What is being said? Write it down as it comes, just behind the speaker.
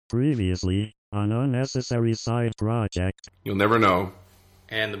Previously, on Unnecessary Side Project. You'll never know.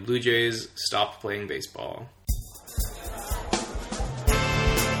 And the Blue Jays stopped playing baseball.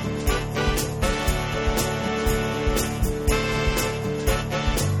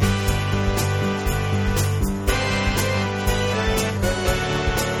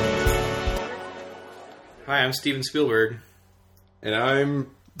 Hi, I'm Steven Spielberg. And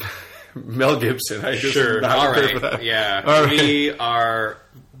I'm Mel Gibson. Sure, all right. Yeah, all right. We are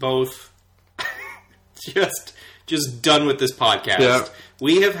both just done with this podcast. Yeah.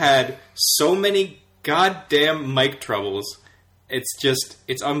 We have had so many goddamn mic troubles.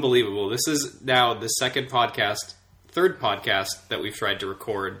 It's unbelievable. This is now the third podcast that we've tried to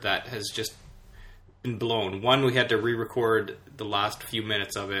record that has just been blown. One, we had to re-record the last few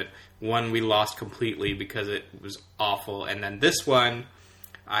minutes of it. One, we lost completely because it was awful. And then this one,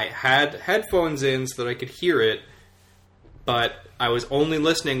 I had headphones in so that I could hear it, but I was only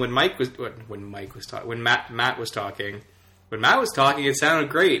listening when Matt was talking. When Matt was talking, it sounded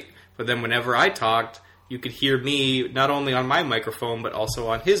great. But then whenever I talked, you could hear me not only on my microphone, but also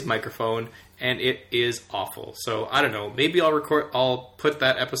on his microphone, and it is awful. So, I don't know. Maybe I'll put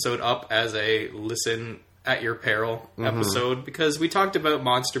that episode up as a listen at your peril episode, because we talked about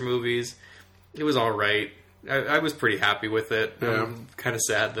monster movies. It was all right. I was pretty happy with it. Yeah. I'm kind of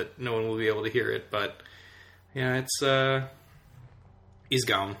sad that no one will be able to hear it, but yeah, it's he's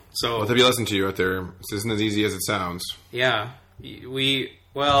gone. So Well, if you listen to you out there, this isn't as easy as it sounds. yeah,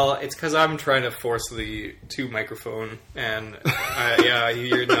 it's because I'm trying to force the two microphone, and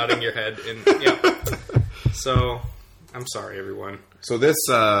you're nodding your head, and yeah. So I'm sorry, everyone. So this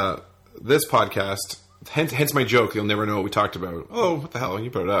podcast, hence my joke. You'll never know what we talked about. Oh, what the hell?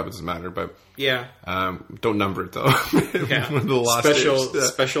 You put it up. It doesn't matter. But Yeah, don't number it though. yeah. One of the lost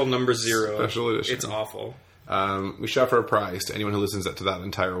Special number 0. Special edition. It's awful. We shot for a prize to anyone who listens to that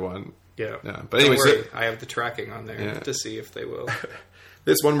entire one. Yeah. But anyway, Don't worry, I have the tracking on there Yeah. to see if they will.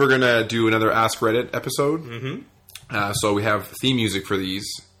 this one we're gonna do another Ask Reddit episode. Mm-hmm. So we have theme music for these.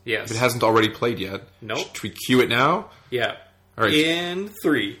 Yes. If it hasn't already played yet, Nope. should we cue it now? Yeah. All right. In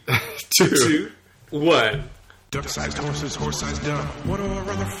 3, Two. 2, 1. Duck-sized horses, horse-sized duck. What are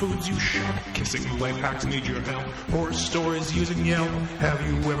other foods you shuck? Kissing away packs need your help. Horror stories using Yelp. Have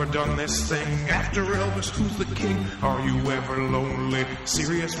you ever done this thing? After Elvis, who's the king? Are you ever lonely?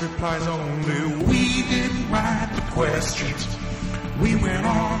 Serious replies only. We didn't write the questions. We went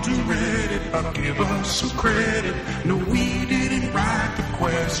on to Reddit, but give us some credit. No, we didn't write the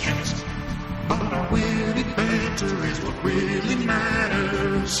questions, but our witty banter is what really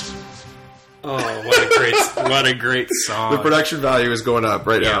matters. Oh, what a great song. The production value is going up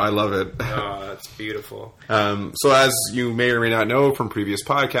right now. I love it. Oh, that's beautiful. So as you may or may not know from previous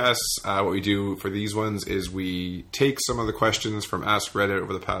podcasts, what we do for these ones is we take some of the questions from Ask Reddit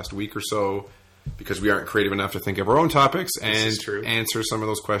over the past week or so, because we aren't creative enough to think of our own topics, and answer some of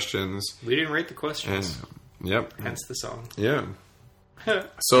those questions. We didn't rate the questions. Yep. Hence the song. Yeah.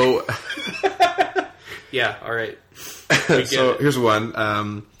 So... Yeah, all right. So here's one.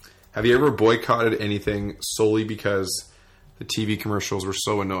 Have you ever boycotted anything solely because the TV commercials were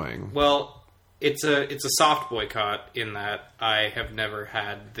so annoying? Well, it's a soft boycott in that I have never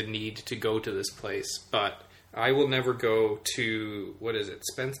had the need to go to this place, but I will never go to, what is it,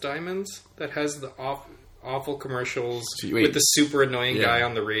 Spence Diamonds? That has the awful commercials with the super annoying guy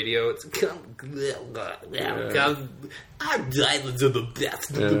on the radio. It's our diamonds are the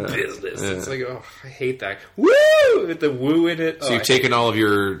best in the business. It's like, oh, I hate that. Woo! With the woo in it. So you've taken all of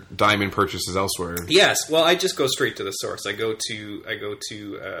your diamond purchases elsewhere. Yes. Well, I just go straight to the source. I go to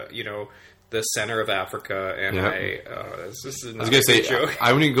the center of Africa, and this is not a good joke.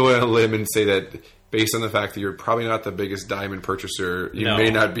 I wouldn't go on a limb and say that based on the fact that you're probably not the biggest diamond purchaser, you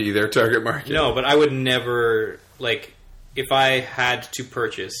may not be their target market. No, but I would never, if I had to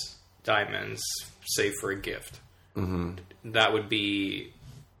purchase diamonds, say for a gift, that would be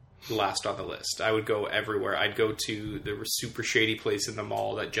last on the list. I would go everywhere. I'd go to the super shady place in the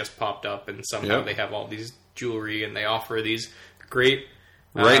mall that just popped up, and somehow they have all these jewelry, and they offer these great...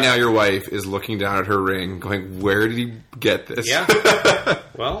 Right now, your wife is looking down at her ring, going, "Where did he get this?" Yeah.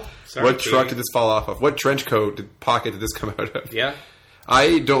 Well, sorry, what truck did this fall off of? What trench coat pocket did this come out of? Yeah.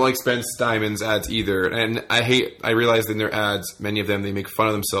 I don't like Spence Diamonds ads either, and I realize in their ads, many of them, they make fun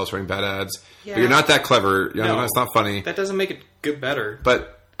of themselves for having bad ads. Yeah. But you're not that clever. It's not funny. That doesn't make it good better.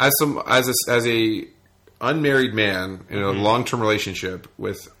 But as a unmarried man in a long-term relationship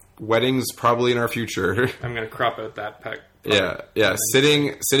with weddings probably in our future, I'm going to crop out that pack. Yeah.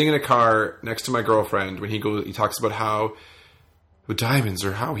 Sitting in a car next to my girlfriend when he talks about how the diamonds,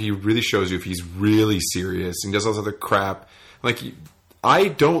 or how he really shows you if he's really serious and does all this other crap. Like, I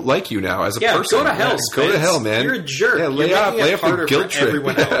don't like you now as a person. Go to hell, Go to Spence. hell, man. You're a jerk. Yeah, lay You're off making it the harder guilt for trip.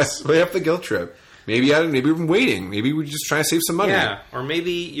 everyone else. Lay off the guilt trip. Maybe we've been waiting. Maybe we're just trying to save some money. Yeah, or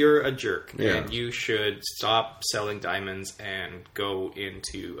maybe you're a jerk Yeah. and you should stop selling diamonds and go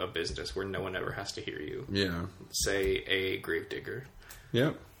into a business where no one ever has to hear you. Yeah. Say a gravedigger.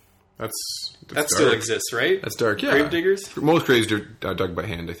 Yeah. That dark. still exists, right? That's dark, yeah. Gravediggers? Most graves are dug by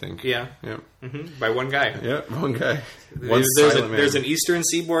hand, I think. Yeah. Yeah. By one guy. Yeah, one guy. One There's silent man. there's an Eastern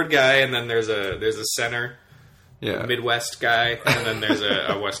Seaboard guy, and then there's a center yeah. Midwest guy, and then there's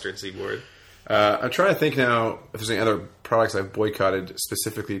a Western Seaboard. I'm trying to think now if there's any other products I've boycotted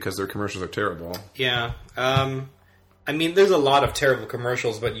specifically because their commercials are terrible. Yeah. I mean, there's a lot of terrible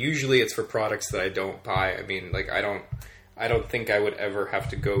commercials, but usually it's for products that I don't buy. I mean, like I don't think I would ever have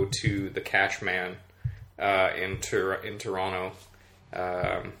to go to the Cash Man in Toronto.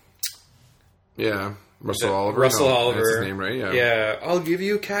 Yeah. Russell Oliver. Russell No, Oliver. That's his name, right? Yeah. Yeah. I'll give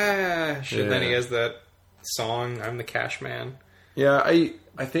you cash, and then Yeah. he has that song, "I'm the Cash Man." Yeah, I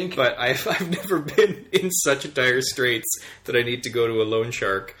think... But I've never been in such dire straits that I need to go to a loan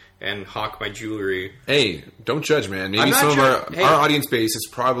shark and hawk my jewelry. Hey, don't judge, man. I'm Maybe not some of judging. Hey. our audience base is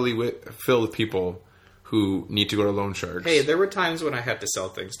probably filled with people who need to go to loan sharks. Hey, there were times when I had to sell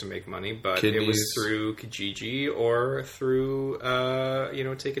things to make money, but it was Kidneys. through Kijiji or through,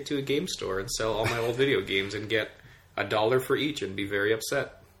 take it to a game store and sell all my old video games and get $1 for each and be very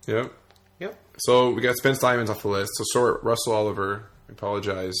upset. Yep. Yep. So we got Spence Diamonds off the list. So sorry, Russell Oliver. I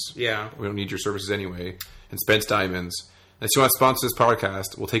apologize. Yeah. We don't need your services anyway. And Spence Diamonds. And if you want to sponsor this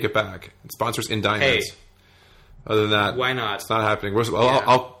podcast, we'll take it back. And sponsors in diamonds. Hey. Other than that, Why not? It's not happening. Yeah.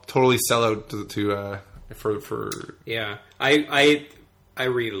 I'll totally sell out for Yeah. I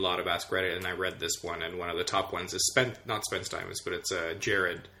read a lot of Ask Reddit, and I read this one, and one of the top ones is not Spence Diamonds, but it's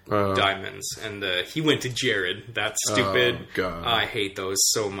Jared Diamonds, and he went to Jared. That's stupid. Oh, God. I hate those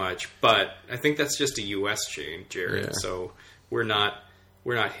so much, but I think that's just a U.S. chain, Jared. Yeah. So we're not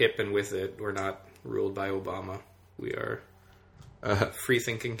hip and with it. We're not ruled by Obama. We are free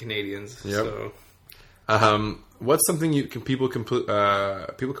thinking Canadians. Yep. So what's something people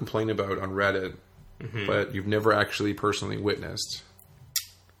complain about on Reddit, but you've never actually personally witnessed?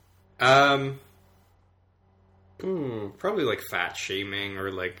 Probably like fat shaming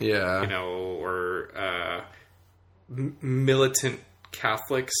or like, Yeah. or militant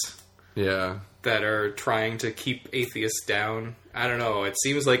Catholics Yeah. that are trying to keep atheists down. I don't know. It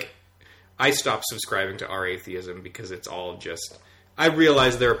seems like I stopped subscribing to our atheism because it's all just... I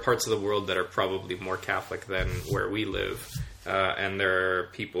realize there are parts of the world that are probably more Catholic than where we live. And there are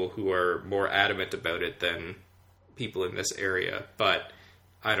people who are more adamant about it than people in this area. But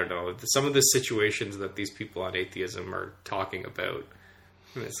I don't know. Some of the situations that these people on atheism are talking about,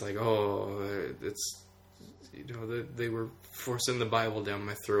 and it's like, they were forcing the Bible down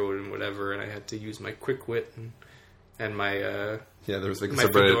my throat and whatever, and I had to use my quick wit and my Yeah, there was like a My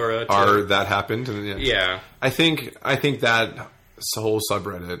fedora subreddit that happened. And yeah. I think that whole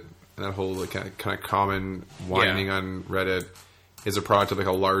subreddit and that whole like, kind of common whining on Reddit is a product of like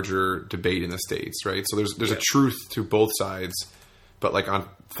a larger debate in the States, right? So there's a truth to both sides, but like on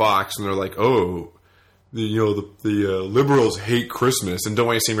Fox, and they're like, oh, the liberals hate Christmas and don't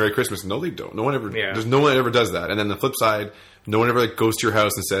want you to say Merry Christmas. No, they don't. No one ever. Yeah. There's no one ever does that. And then the flip side, no one ever like goes to your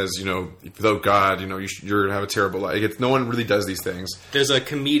house and says, without God, you're gonna have a terrible life. No one really does these things. There's a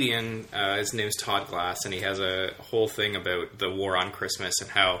comedian, his name's Todd Glass, and he has a whole thing about the war on Christmas and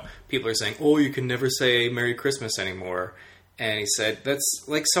how people are saying, oh, you can never say Merry Christmas anymore. And he said, that's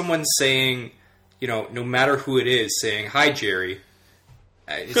like someone saying, no matter who it is, saying, hi, Jerry.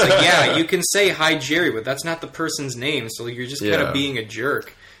 It's like, yeah, you can say hi, Jerry, but that's not the person's name, so you're just kind of being a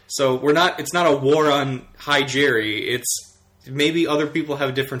jerk. So it's not a war on hi, Jerry. It's maybe other people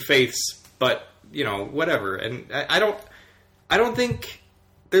have different faiths, but, whatever. And I don't think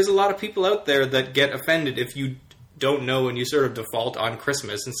there's a lot of people out there that get offended if you don't know and you sort of default on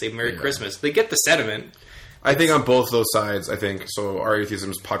Christmas and say Merry Christmas. They get the sentiment. I think on both those sides, so our atheism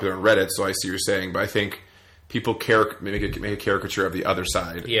is popular on Reddit, so I see what you're saying, but I think people make a caricature of the other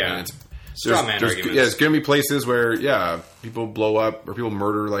side. Yeah. And Straw man arguments. Yeah, there's going to be places where, people blow up or people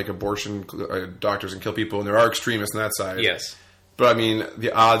murder like abortion doctors and kill people, and there are extremists on that side. Yes. But I mean,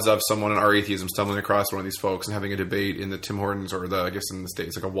 the odds of someone in our atheism stumbling across one of these folks and having a debate in the Tim Hortons or I guess in the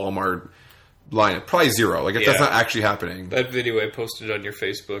States, like a Walmart line, probably zero. Like, that's not actually happening. That video I posted on your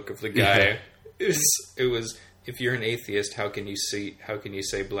Facebook of the guy, it was, if you're an atheist, how can you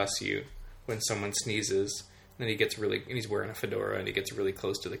say bless you when someone sneezes? And he's wearing a fedora, and he gets really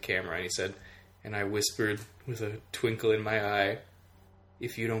close to the camera, and he said, and I whispered with a twinkle in my eye,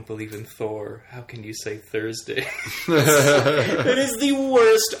 if you don't believe in Thor, how can you say Thursday? It is the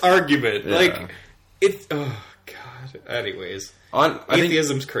worst argument. Yeah. Like, it. Oh God. Anyways, I think,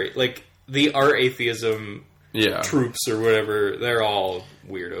 atheism's great. Like our atheism yeah. troops or whatever, they're all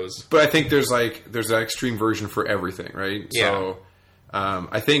weirdos. But I think there's that extreme version for everything, right? Yeah. So,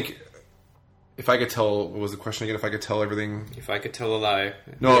 I think if I could tell, what was the question again? If I could tell everything. If I could tell a lie.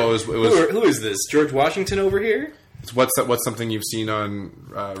 No, it was. Who is this? George Washington over here? It's what's something you've seen on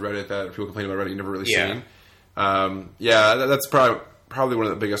Reddit that people complain about Reddit you've never really seen. That's probably one of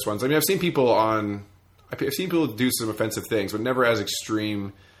the biggest ones. I mean, I've seen people do some offensive things, but never as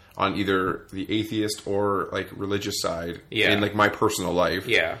extreme on either the atheist or like religious side. Yeah. In like my personal life.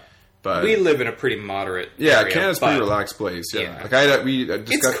 Yeah. But we live in a pretty moderate yeah, area, Canada's a pretty relaxed place. Yeah. Yeah. Like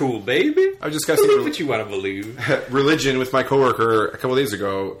it's cool, baby. I was discussing Believe what you want to believe. religion with my coworker a couple of days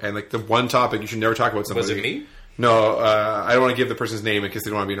ago, and like the one topic you should never talk about somebody. Was it me? No, I don't want to give the person's name because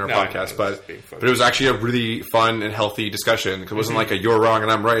they don't want to be in our podcast. But it was actually a really fun and healthy discussion. Because it wasn't like a you're wrong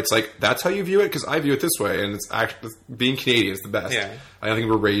and I'm right. It's like that's how you view it because I view it this way, and it's actually being Canadian is the best. Yeah. I don't think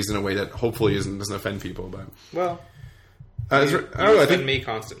we're raised in a way that hopefully doesn't offend people. But well, I don't know. I think me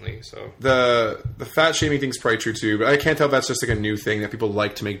constantly. So the fat shaming thing's probably true too. But I can't tell if that's just like a new thing that people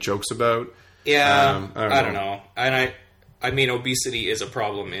like to make jokes about. Yeah, I don't know. And I mean, obesity is a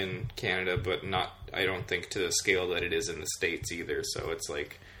problem in Canada, but not. I don't think to the scale that it is in the States either. So it's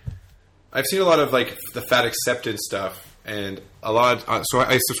like I've seen a lot of like the fat acceptance stuff, and a lot. So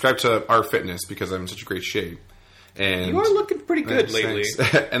I subscribe to Our Fitness because I'm in such a great shape. And you are looking pretty good lately.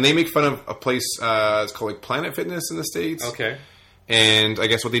 And they make fun of a place. It's called like Planet Fitness in the States. Okay. And I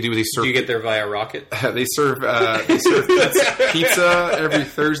guess what they do is they serve. Do you get there via rocket? They serve pizza every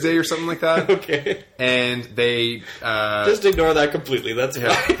Thursday or something like that. Okay. And they just ignore that completely. That's fine.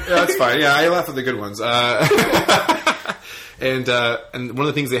 Yeah, that's fine. Yeah, I laugh at the good ones. And one of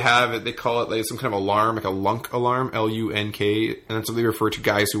the things they have, they call it like some kind of alarm, like a lunk alarm, LUNK, and that's what they refer to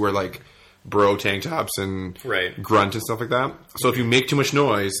guys who wear like bro tank tops and grunt and stuff like that. So if you make too much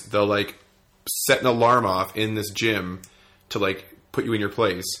noise, they'll like set an alarm off in this gym to like put you in your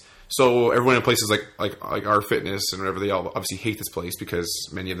place. So everyone in places like Our Fitness and whatever, they all obviously hate this place because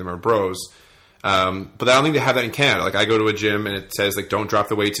many of them are bros. But I don't think they have that in Canada. Like I go to a gym and it says like don't drop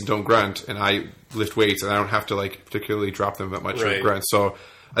the weights and don't grunt, and I lift weights and I don't have to like particularly drop them that much or grunt. So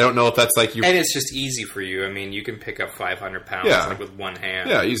I don't know if that's like you. And it's just easy for you. I mean, you can pick up 500 pounds like with one hand.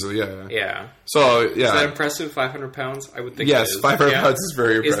 Yeah, easily. Yeah. Yeah. So yeah, is that impressive? 500 pounds? I would think. Yes, it is. 500 pounds is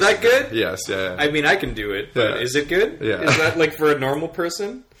very impressive. Is that good? Yes. Yeah. I mean, I can do it, but is it good? Yeah. Is that like for a normal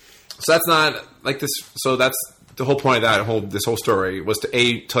person? So that's not like this. So that's the whole point of this whole story was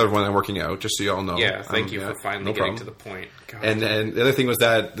to tell everyone I'm working out, just so you all know. Yeah. Thank you for finally getting to the point. God. And then the other thing was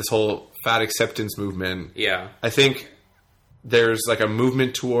that this whole fat acceptance movement. Yeah. I think there's like a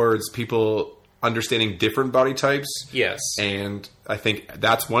movement towards people understanding different body types. Yes. And I think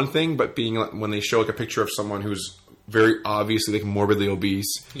that's one thing, but when they show like a picture of someone who's very obviously like morbidly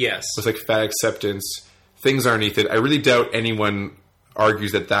obese. Yes. With like fat acceptance, things underneath it. I really doubt anyone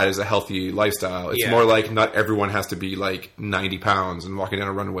argues that is a healthy lifestyle. It's more like not everyone has to be like 90 pounds and walking down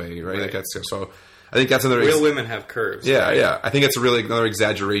a runway, right? Like that's so. I think that's another. Real women have curves. Yeah, right? yeah. I think it's really another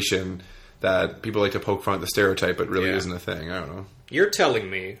exaggeration that people like to poke fun at the stereotype, but really isn't a thing. I don't know. You're telling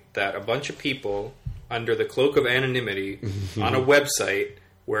me that a bunch of people under the cloak of anonymity on a website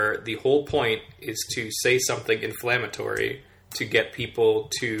where the whole point is to say something inflammatory to get people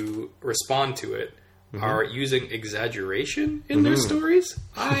to respond to it are using exaggeration in their stories?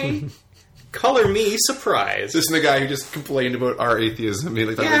 Color me surprised. This is the guy who just complained about our atheism.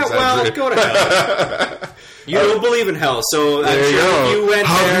 Go to hell. You don't believe in hell, so there you go. If you went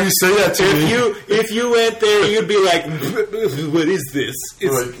How there, do you say that to me? If you went there, you'd be like, "What is this?"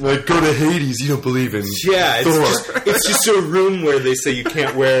 It's like go to Hades. You don't believe in Thor. It's just a room where they say you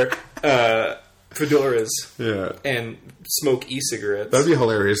can't wear fedoras and smoke e-cigarettes. That'd be a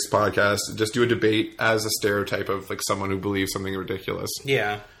hilarious podcast. Just do a debate as a stereotype of like someone who believes something ridiculous.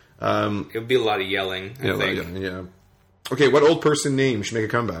 Yeah. It would be a lot of yelling, I think. Yeah. Okay, what old person name should make a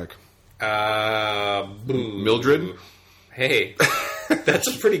comeback? Mildred? Hey, that's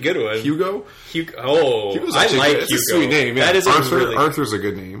a pretty good one. Hugo? Oh, I like Hugo. It's a sweet name. Yeah. That is Arthur's a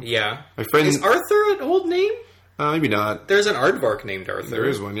good name. Yeah. My friend, is Arthur an old name? Maybe not. There's an aardvark named Arthur. There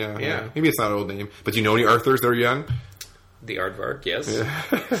is one, yeah. Maybe it's not an old name. But do you know any Arthurs that are young? The aardvark, yes.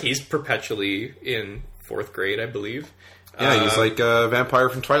 Yeah. He's perpetually in 4th grade, I believe. Yeah, he's like a vampire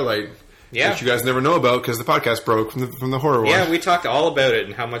from Twilight. Yeah. Which you guys never know about because the podcast broke from the horror one. Yeah, we talked all about it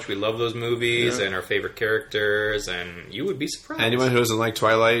and how much we love those movies and our favorite characters, and you would be surprised. Anyone who doesn't like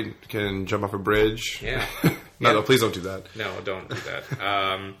Twilight can jump off a bridge. Yeah. No, please don't do that. No, don't do that.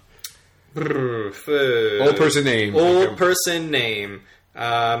 Old person name. Old person name.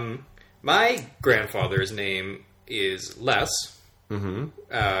 My grandfather's name is Les.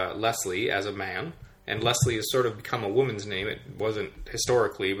 Leslie as a man. And Leslie has sort of become a woman's name. It wasn't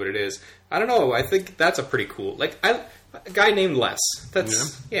historically, but it is. I don't know. I think that's a pretty cool... Like, a guy named Les.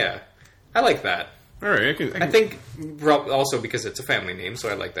 That's... Yeah. I like that. All right. I think also because it's a family name, so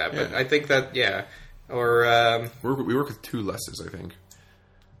I like that. But I think that, yeah. Or... we work with 2 Les's, I think.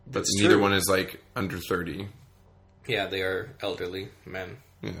 But That's neither true. one is, like, under 30. Yeah, they are elderly men.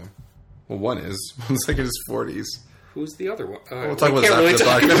 Yeah. Well, one is. One's like in his 40s. Who's the other one? We'll talk about can't that really after the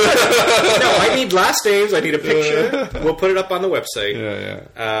talk- podcast. No, I need last names. I need a picture. We'll put it up on the website.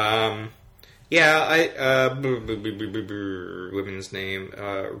 Women's name,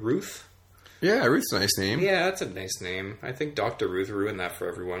 Ruth. Yeah, Ruth's a nice name. Yeah, that's a nice name. I think Dr. Ruth ruined that for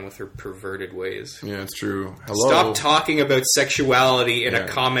everyone with her perverted ways. Yeah, it's true. Hello. Stop talking about sexuality in a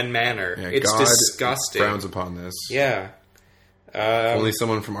common manner. Yeah, It's God disgusting. frowns upon this. Yeah. Only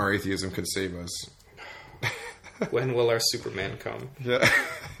someone from our atheism could save us. When will our Superman come? Yeah.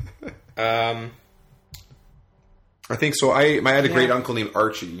 I think so. I had a great uncle named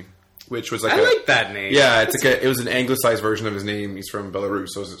Archie, which was like I like that name. Yeah, it was an anglicized version of his name. He's from Belarus,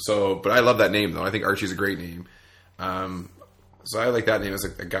 but I love that name though. I think Archie's a great name. So I like that name as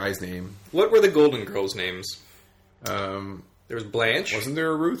a guy's name. What were the Golden Girls' names? There was Blanche. Wasn't there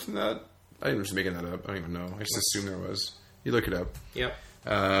a Ruth in that? I'm just making that up. I don't even know. I just assume there was. You look it up. Yep.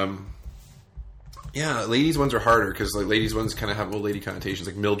 Yeah, ladies ones are harder because like ladies ones kind of have old lady connotations.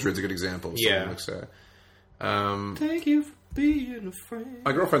 Like Mildred's a good example. Yeah. Looks at. Thank you for being a friend.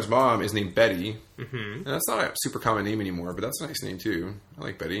 My girlfriend's mom is named Betty. And that's not a super common name anymore, but that's a nice name too. I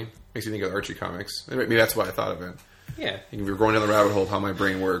like Betty. Makes me think of Archie comics. Maybe that's why I thought of it. Yeah. We were going down the rabbit hole of how my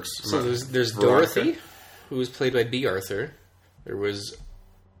brain works. So there's Dorothy, who was played by B. Arthur. There was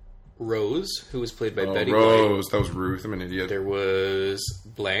Rose, who was played by Betty White. Rose. That was Ruth. I'm an idiot. There was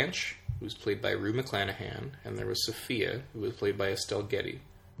Blanche, who was played by Rue McClanahan. And there was Sophia, who was played by Estelle Getty.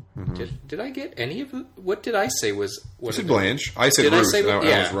 Did I get any of it? What did I say was... You said Blanche. I said Did I Ruth. say I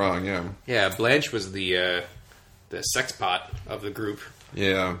yeah. was wrong, yeah. Yeah, Blanche was the sex pot of the group.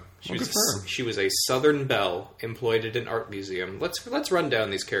 Yeah. She was a Southern belle employed at an art museum. Let's run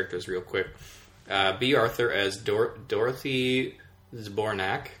down these characters real quick. B. Arthur as Dorothy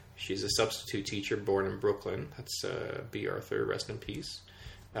Zbornak. She's a substitute teacher born in Brooklyn. That's B. Arthur, rest in peace.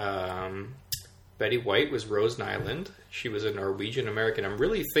 Betty White was Rose Nyland. She was a Norwegian American. I'm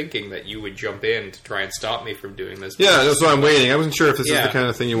really thinking that you would jump in to try and stop me from doing this. Yeah, that's why I'm waiting. I wasn't sure if this is the kind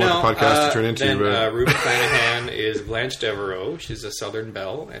of thing you want the podcast to turn into. Then but... Rue McClanahan is Blanche Devereaux. She's a Southern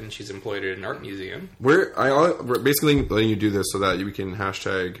belle, and she's employed at an art museum. We're basically letting you do this so that we can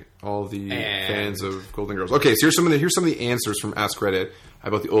hashtag all the fans of Golden Girls. Okay, so here's some of the answers from Ask Reddit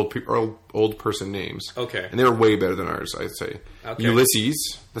about the old person names. Okay. And they were way better than ours, I'd say. Okay.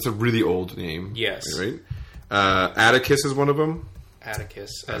 Ulysses, that's a really old name. Yes. Right? Atticus is one of them.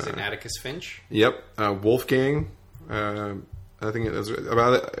 Atticus, as in Atticus Finch. Yep. Wolfgang. I think it was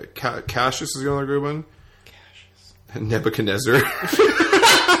about it. Cassius is the other good one. Cassius. Nebuchadnezzar.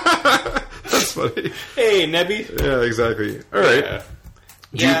 That's funny. Hey, Nebby. Yeah, exactly. All right.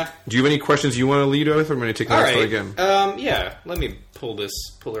 Do you have any questions you want to lead with, or am I going to take the next one again? Yeah. Let me pull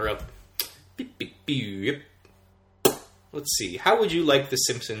her up. Beep, beep, beep. Let's see. How would you like The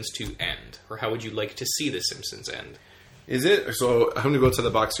Simpsons to end? Or how would you like to see The Simpsons end? Is it? So, I'm going to go outside the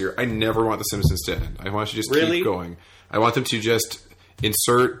box here. I never want The Simpsons to end. I want to just keep going. I want them to just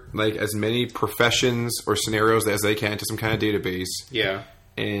insert like as many professions or scenarios as they can to some kind of database. Yeah.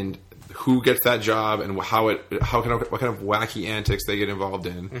 And who gets that job and what kind of wacky antics they get involved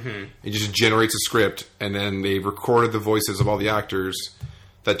in. Mm-hmm. It just generates a script, and then they've recorded the voices of all the actors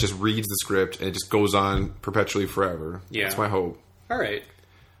that just reads the script, and it just goes on perpetually forever. Yeah. That's my hope. All right.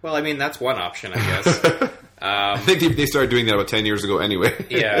 Well, I mean, that's one option, I guess. I think they started doing that about 10 years ago anyway.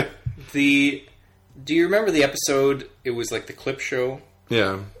 Yeah. Do you remember the episode, it was like the clip show?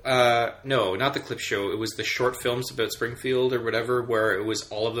 Yeah. No, not the clip show. It was the short films about Springfield or whatever, where it was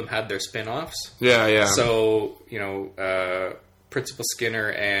all of them had their spin-offs. Yeah, yeah. So, Principal Skinner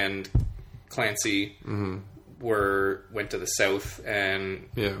and Clancy went to the South, and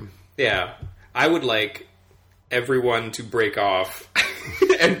yeah, I would like everyone to break off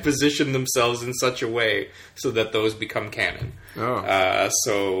and position themselves in such a way so that those become canon.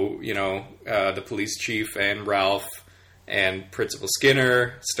 So, the police chief and Ralph and Principal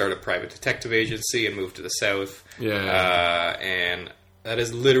Skinner start a private detective agency and move to the South. Yeah. And that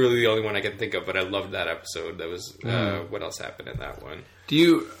is literally the only one I can think of, but I loved that episode. That was, what else happened in that one?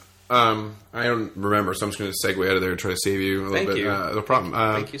 I don't remember, so I'm just going to segue out of there and try to save you a little Thank bit. you. No problem.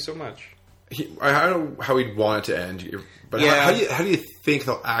 Thank you so much. I don't know how he'd want it to end, but Yeah. how do you think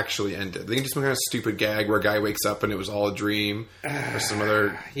they'll actually end it? They can just some kind of stupid gag where a guy wakes up and it was all a dream, or some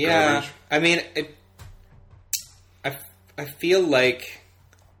other Yeah, garbage. I mean, I feel like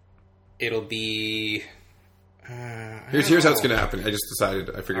it'll be. Here's how it's going to happen. I just decided.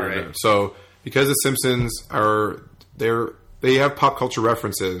 I figured All it right. out. So because the Simpsons they have pop culture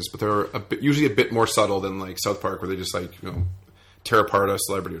references, but they're usually a bit more subtle than like South Park, where they just like tear apart a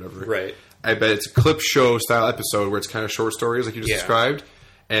celebrity or whatever. Right. I bet it's a clip show style episode where it's kind of short stories, like you just Yeah. described,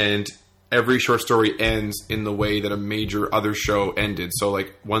 and every short story ends in the way that a major other show ended. So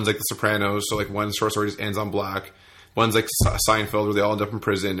like one's like The Sopranos, so like one short story just ends on black. One's like Seinfeld, where they all end up in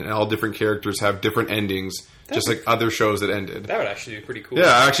prison, and all different characters have different endings, just like other shows that ended. That would actually be pretty cool.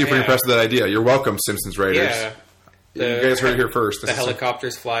 Yeah, I'm actually pretty impressed with that idea. You're welcome, Simpsons writers. Yeah. You guys heard it here first. The This is-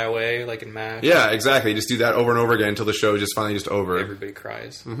 helicopters fly away, like in MASH. Yeah, exactly. Just do that over and over again until the show is just finally just over. Everybody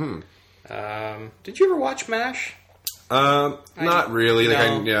cries. Mm-hmm. Did you ever watch MASH? Not really.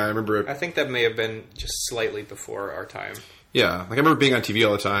 Like, no. I remember it. I think that may have been just slightly before our time. Yeah, like I remember being on TV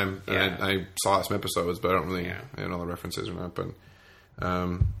all the time, and Yeah. I saw some episodes, but I don't really, Yeah. I don't know the references or not. But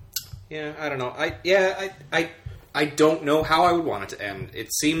Yeah, I don't know. I don't know how I would want it to end.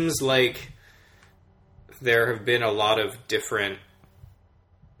 It seems like there have been a lot of different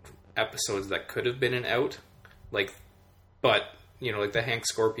episodes that could have been an out. Like the Hank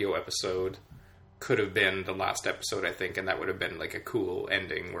Scorpio episode could have been the last episode, I think, and that would have been like a cool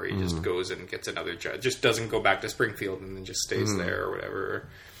ending where he just goes and gets another judge. Just doesn't go back to Springfield and then just stays there or whatever.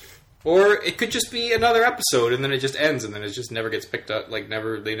 Or it could just be another episode and then it just ends and then it just never gets picked up. Like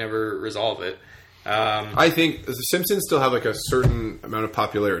they never resolve it. I think the Simpsons still have like a certain amount of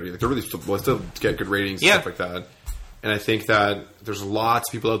popularity. Like they're really still get good ratings and Yeah. stuff like that. And I think that there's lots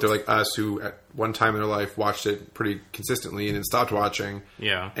of people out there like us who at one time in their life watched it pretty consistently and then stopped watching.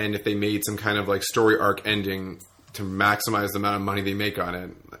 Yeah. And if they made some kind of like story arc ending to maximize the amount of money they make on it,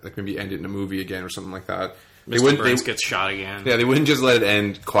 like maybe end it in a movie again or something like that. Mr. Burns gets shot again. Yeah, they wouldn't just let it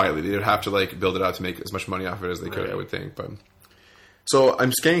end quietly. They would have to like build it out to make as much money off of it as they could, I would think. But so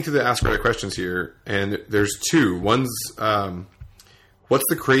I'm scanning through the Ask Reddit questions here, and there's two. One's what's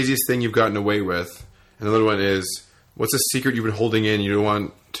the craziest thing you've gotten away with, and the other one is what's a secret you've been holding in you don't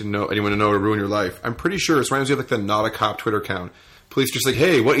want to know anyone to know or ruin your life. I'm pretty sure it's reminds me of like the Not a Cop Twitter account. Police just like,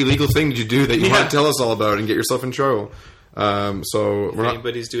 hey, what illegal thing did you do that you want to tell us all about and get yourself in trouble? So If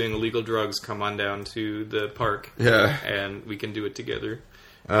anybody's doing illegal drugs, come on down to the park. Yeah. And we can do it together.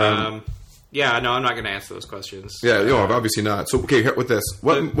 Yeah, no, I'm not going to answer those questions. Yeah, obviously not. So, okay, with this,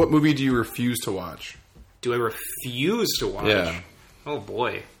 what movie do you refuse to watch? Do I refuse to watch? Yeah. Oh,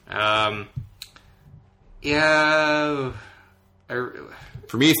 boy. Yeah.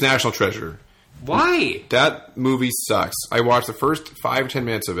 For me, it's National Treasure. Why? That movie sucks. I watched the first 5 or 10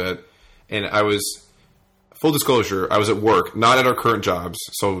 minutes of it, and I was... Full disclosure, I was at work, not at our current jobs,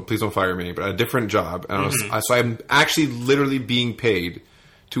 so please don't fire me, but at a different job. And so I'm actually literally being paid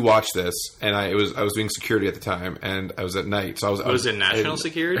to watch this, and I was doing security at the time, and I was at night. So Was it national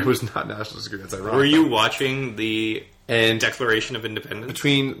security? It was not national security. That's ironic. Were you watching the And Declaration of Independence?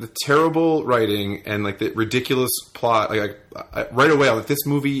 between the terrible writing and like the ridiculous plot, like right away, I'm like, this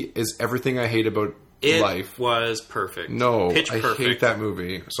movie is everything I hate about It life. was perfect. No, Pitch I perfect. hate that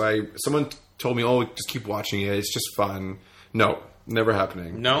movie. So someone told me, "Oh, just keep watching it. It's just fun." No, never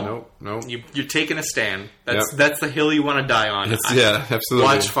happening. No? no. You're taking a stand. Yep. That's the hill you want to die on. Yeah, absolutely.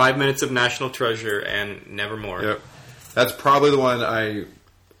 Watch 5 minutes of National Treasure and never more. Yep, that's probably the one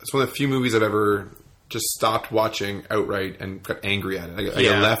It's one of the few movies I've ever just stopped watching outright and got angry at it.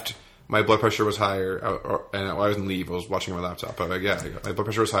 I left. My blood pressure was higher, and I was on leave. I was watching on my laptop, but my blood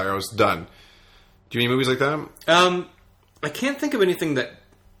pressure was higher. I was done. Do you have any movies like that? I can't think of anything that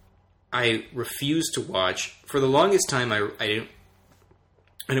I refused to watch. For the longest time, I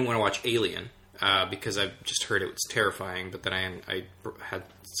didn't want to watch Alien because I've just heard it was terrifying. But then I had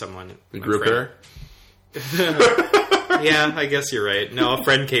someone. You grew up there? Yeah, I guess you're right. No, a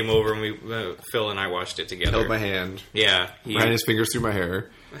friend came over and Phil and I watched it together. Held my hand. Yeah, Ran his fingers through my hair.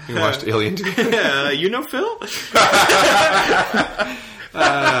 We watched Alien together. you know Phil?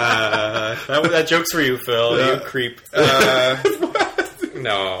 That joke's for you, Phil. Yeah. You creep.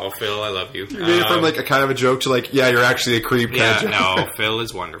 No, Phil, I love you. You made it from like a kind of a joke to like, yeah, you're actually a creep. Yeah, kind of joke. no, Phil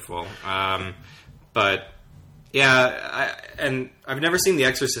is wonderful. But yeah, and I've never seen The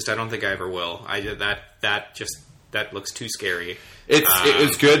Exorcist. I don't think I ever will. That looks too scary.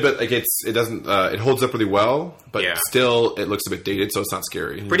 It's good, but like it doesn't it holds up really well. But Yeah. still, it looks a bit dated, so it's not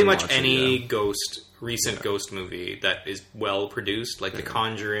scary. Pretty You can much watch it, any yeah. ghost recent ghost movie that is well produced, like The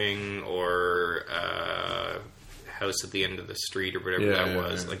Conjuring or House at the End of the Street or whatever that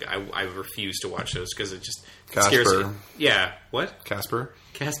was. Like I refuse to watch those because it just scares me. Yeah, what? Casper.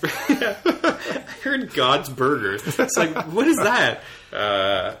 I heard God's Burger. It's like, what is that?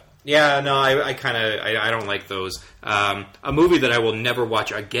 Yeah, no, I kind of I don't like those. A movie that I will never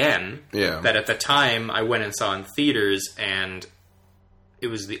watch again. Yeah. That at the time I went and saw in theaters, and it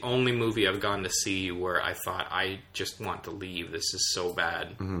was the only movie I've gone to see where I thought I just want to leave. This is so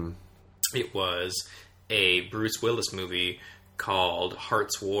bad. Mm-hmm. It was a Bruce Willis movie called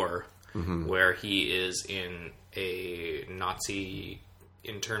Heart's War, where he is in a Nazi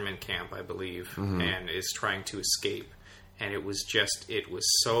internment camp, I believe, and is trying to escape. And it was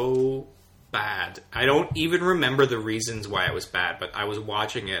so bad. I don't even remember the reasons why it was bad, but I was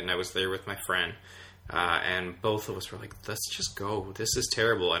watching it and I was there with my friend. And both of us were like, let's just go. This is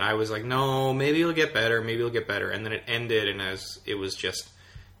terrible. And I was like, no, maybe it'll get better. Maybe it'll get better. And then it ended, and it was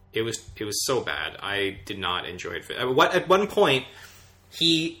so bad. I did not enjoy it. At one point,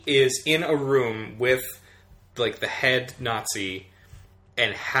 he is in a room with like the head Nazi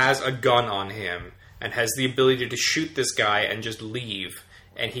and has a gun on him and has the ability to shoot this guy and just leave.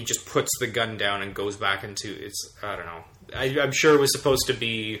 And he just puts the gun down and goes back into I don't know. I'm sure it was supposed to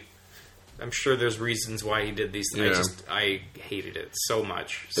be. I'm sure there's reasons why he did these things. Yeah. I hated it so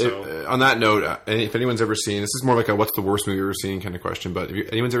much. So on that note, if anyone's ever seen, this is more like a what's the worst movie you've ever seen kind of question, but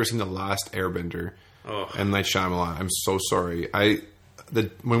if anyone's ever seen The Last Airbender, M. Night Shyamalan, I'm so sorry.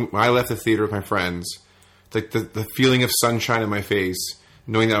 When I left the theater with my friends, like the feeling of sunshine in my face,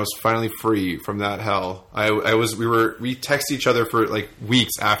 knowing that I was finally free from that hell. We texted each other for like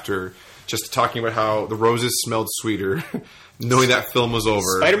weeks after, just talking about how the roses smelled sweeter, knowing that film was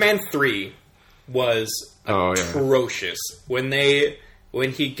over. Spider-Man 3 was atrocious. When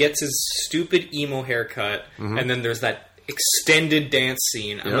he gets his stupid emo haircut, and then there's that extended dance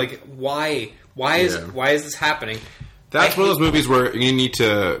scene. I'm like, why? Why is this happening? That's one of those movies where you need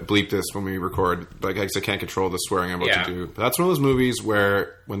to bleep this when we record, but I can't control the swearing I'm about to do. But that's one of those movies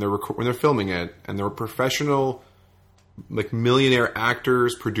where when they're filming it and they're professional, like millionaire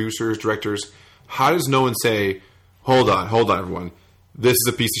actors, producers, directors, how does no one say, hold on, everyone, this is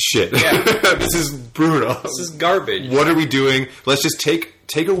a piece of shit. Yeah. This is brutal. This is garbage. What are we doing? Let's just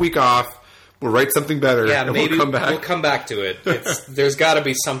take a week off. We'll write something better. Yeah, and maybe we'll come back. We'll come back to it. There's got to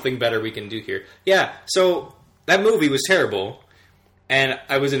be something better we can do here. Yeah, so that movie was terrible, and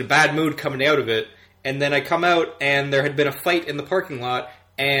I was in a bad mood coming out of it, and then I come out, and there had been a fight in the parking lot,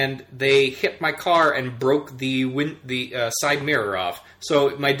 and they hit my car and broke the side mirror off.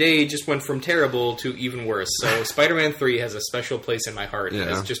 So my day just went from terrible to even worse. So Spider-Man 3 has a special place in my heart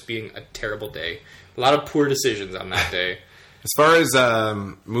as just being a terrible day. A lot of poor decisions on that day. As far as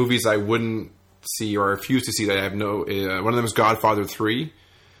movies I wouldn't see or refuse to see that I have no... one of them is Godfather 3.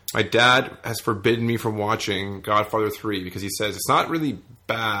 My dad has forbidden me from watching Godfather 3 because he says it's not really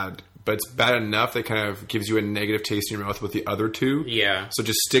bad, but it's bad enough that kind of gives you a negative taste in your mouth with the other two. Yeah. So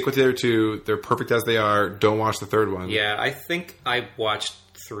just stick with the other two. They're perfect as they are. Don't watch the third one. Yeah, I think I watched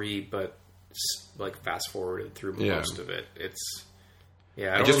 3, but like fast forwarded through most of it.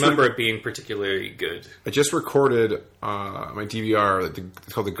 I don't remember it being particularly good. I just recorded my DVR.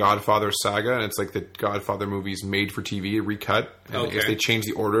 It's called the Godfather Saga, and it's like the Godfather movies made for TV, recut. And I guess they changed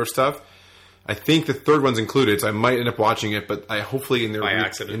the order of stuff. I think the third one's included, so I might end up watching it. But I hopefully in their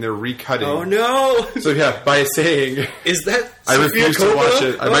recutting. Oh no! So by saying is that I refuse to watch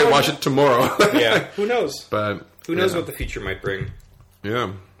it. I might watch it tomorrow. Yeah, who knows? But who knows what the future might bring?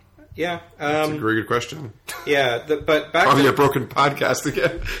 Yeah. Yeah, that's a very good question. Yeah, but back probably a broken podcast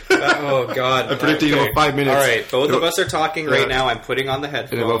again. Oh God! I'm predicting about 5 minutes. All right, both of us are talking right now. I'm putting on the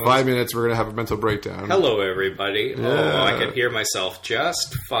headphones. In about 5 minutes, we're going to have a mental breakdown. Hello, everybody. Yeah. Oh, I can hear myself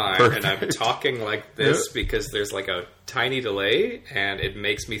just fine, perfect. And I'm talking like this because there's like a tiny delay, and it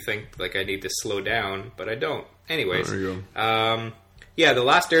makes me think like I need to slow down, but I don't. Anyways, there you go. The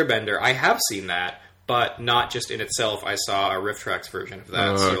Last Airbender. I have seen that. But not just in itself. I saw a Riff Tracks version of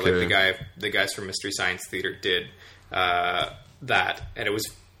that. So like the guys from Mystery Science Theater did that, and it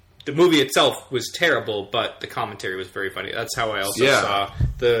was the movie itself was terrible, but the commentary was very funny. That's how I also saw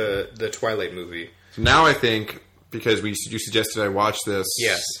the Twilight movie. So now I think because you suggested I watch this,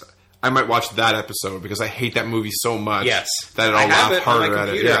 I might watch that episode because I hate that movie so much that I'll laugh harder at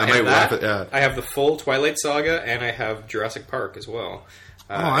it. Yeah, I might laugh at it. I have the full Twilight saga, and I have Jurassic Park as well.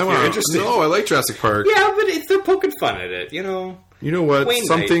 I like Jurassic Park. Yeah, but they're poking fun at it, you know. You know what?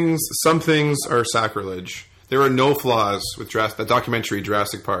 Some things are sacrilege. There are no flaws with the documentary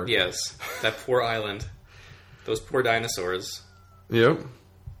Jurassic Park. Yes, that poor island, those poor dinosaurs. Yep.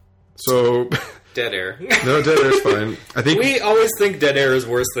 So Dead air. No, dead air's fine. I think We always think dead air is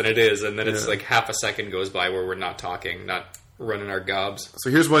worse than it is, and then it's like half a second goes by where we're not talking, not running our gobs. so.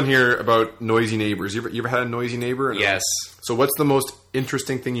 Here's one here about noisy neighbors. You ever had a noisy neighbor? Or no? Yes. So what's the most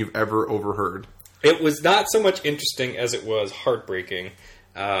interesting thing you've ever overheard? It was not so much interesting as it was heartbreaking.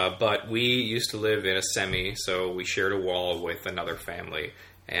 But we used to live in a semi, so we shared a wall with another family,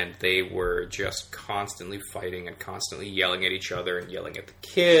 and they were just constantly fighting and constantly yelling at each other and yelling at the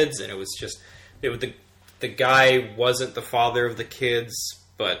kids, and it was just the guy wasn't the father of the kids,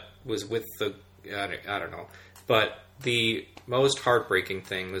 but was with the I don't know. But the most heartbreaking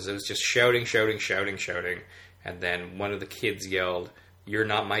thing was it was just shouting, and then one of the kids yelled, "You're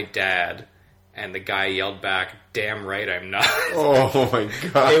not my dad." And the guy yelled back, "Damn right I'm not." Oh my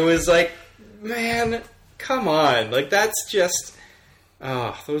god! It was like, man, come on. Like, that's just...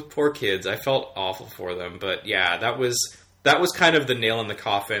 Oh, those poor kids. I felt awful for them. But yeah, that was kind of the nail in the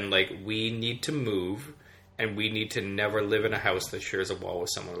coffin. Like, we need to move, and we need to never live in a house that shares a wall with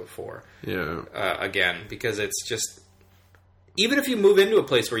someone before. Yeah. Again, because it's just... Even if you move into a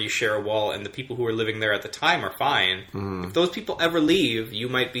place where you share a wall and the people who are living there at the time are fine, if those people ever leave, you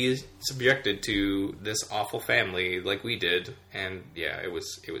might be subjected to this awful family like we did. And yeah, it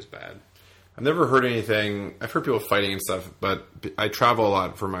was bad. I've never heard anything. I've heard people fighting and stuff, but I travel a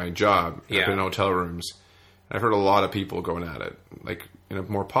lot for my job. Yeah. I've been in hotel rooms. I've heard a lot of people going at it, like in a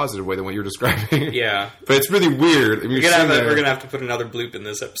more positive way than what you're describing. Yeah. But it's really weird. I mean, We're gonna have to put another bloop in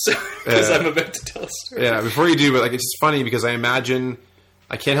this episode because I'm about to tell a story. Yeah, before you do, but like it's just funny because I imagine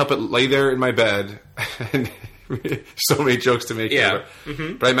I can't help but lay there in my bed and so many jokes to make. Yeah.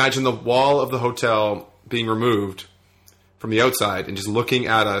 Here, but I imagine the wall of the hotel being removed from the outside and just looking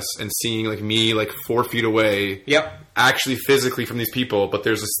at us and seeing like me like 4 feet away. Yep. Actually physically from these people, but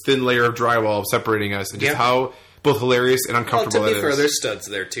there's this thin layer of drywall separating us, and just Yep. how both hilarious and Well, uncomfortable to be it fair, is. there's studs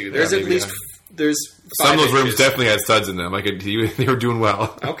there too. There's Yeah, at maybe, least yeah. there's Some of 5 those rooms inches. definitely had studs in them. Like they were doing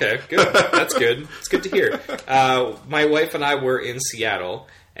well. Okay, good. That's good. It's good to hear. My wife and I were in Seattle,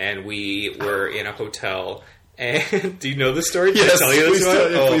 and we were in a hotel. And do you know the story? Did I Yes, tell you this please one?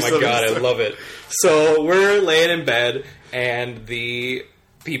 tell- yeah, Oh please my tell the god, I story. love it. So we're laying in bed, and the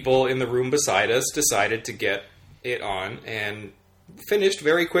people in the room beside us decided to get it on, and finished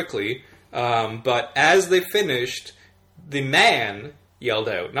very quickly. But as they finished, the man yelled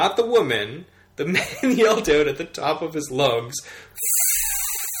out, not the woman. The man yelled out at the top of his lungs,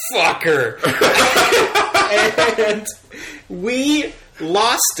 "Fucker!" And we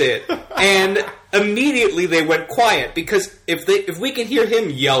lost it, and immediately they went quiet because if we can hear him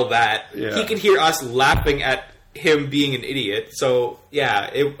yell that, Yeah. he can hear us laughing at him being an idiot. So yeah,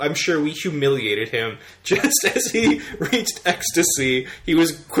 I'm sure we humiliated him. Just as he reached ecstasy, he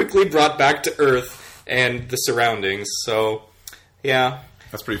was quickly brought back to earth and the surroundings. So yeah,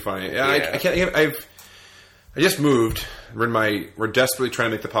 That's pretty funny. Yeah, Yeah. I can't. I just moved. We're desperately trying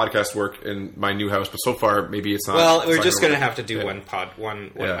to make the podcast work in my new house, but so far maybe it's not. well, it's we're not just gonna going to work. have to do Yeah.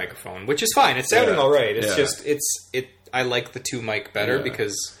 one Yeah. microphone, which is fine. It's sounding Yeah. all right. It's Yeah. just I like the 2 mic better Yeah.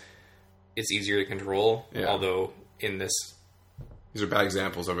 because it's easier to control. Yeah. Although in this, These are bad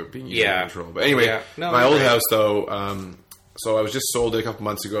examples of it being easy Yeah. to control. But anyway, Yeah. No, my you're old right. house though. So I was just sold it a couple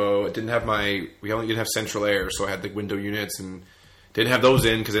months ago. It didn't have we only didn't have central air, so I had the window units and didn't have those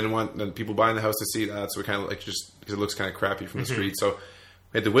in because I didn't want the people buying the house to see that. So we kind of like just because it looks kind of crappy from the street. So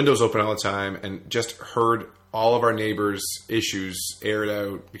we had the windows open all the time and just heard all of our neighbors' issues aired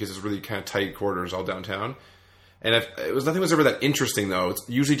out because it's really kind of tight quarters all downtown. And nothing was ever that interesting though. It's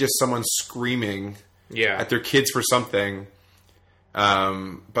usually just someone screaming yeah, at their kids for something.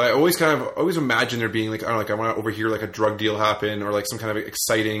 But I always imagine there being like, I don't know, like I want to overhear like a drug deal happen or like some kind of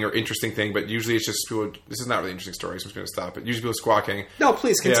exciting or interesting thing. But usually it's just people. This is not really an interesting story, so I'm just going to stop it. Usually people squawking. no,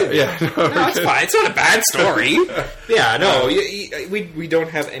 please continue. Yeah. No, it's fine. It's not a bad story. Yeah, no, we don't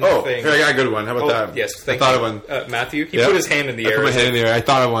have anything. Oh, here, I got a good one. How about that? Yes, thank I thought you. of one. Matthew, he Yep. put his hand in the I air. put my hand in the air. I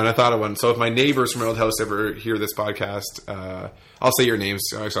thought of one. So if my neighbors from my old house ever hear this podcast, I'll say your names.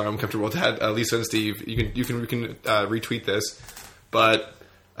 So I'm comfortable with that. Lisa and Steve, you can retweet this. But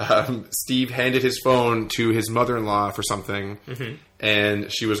Steve handed his phone to his mother-in-law for something,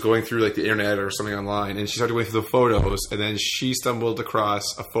 and she was going through like the internet or something online, and she started going through the photos, and then she stumbled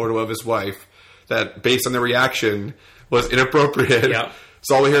across a photo of his wife that, based on their reaction, was inappropriate. Yep.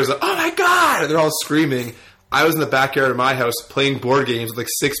 So all we hear is like, "Oh my god!" and they're all screaming. I was in the backyard of my house playing board games with like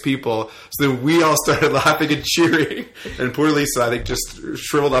 6 people, so then we all started laughing and cheering, and poor Lisa, I think, just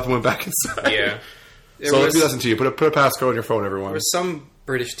shriveled up and went back inside. Yeah. So let's listen to you. Put a passcode on your phone, everyone. There was some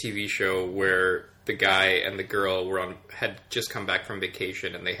British TV show where the guy and the girl had just come back from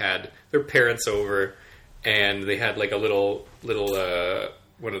vacation, and they had their parents over, and they had like a little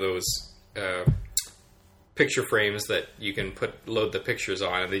one of those picture frames that you can load the pictures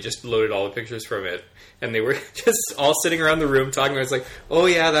on, and they just loaded all the pictures from it, and they were just all sitting around the room talking about it. It's like, oh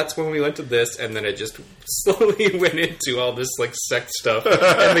yeah, that's when we went to this, and then it just slowly went into all this like sex stuff,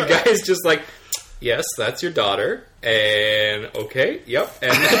 and the guy's just like, yes, that's your daughter, and okay, yep,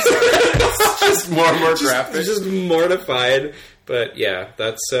 and that's Just more and more graphic. just mortified. But yeah,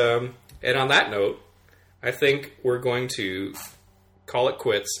 that's and on that note, I think we're going to call it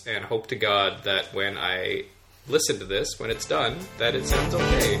quits and hope to God that when I listen to this, when it's done, that it sounds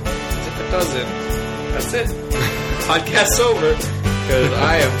okay. Because if it doesn't, that's it. Podcast's over. Because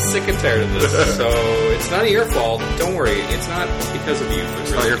I am sick and tired of this. So it's none of your fault. Don't worry. It's not because of you.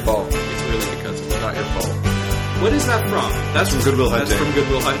 It's not your fault. It's really because of It's not your fault. What is that from? That's from Good Will Hunting. That's from Good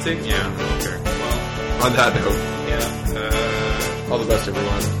Will Hunting? Yeah. Okay. Well, On that note, yeah. all the best,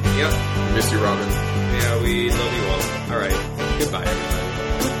 everyone. Yep. Miss you, Robin. Yeah, we love you all. All right. Goodbye, everybody.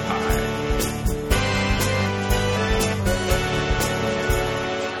 Goodbye.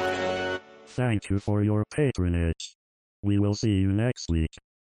 Thank you for your patronage. We will see you next week.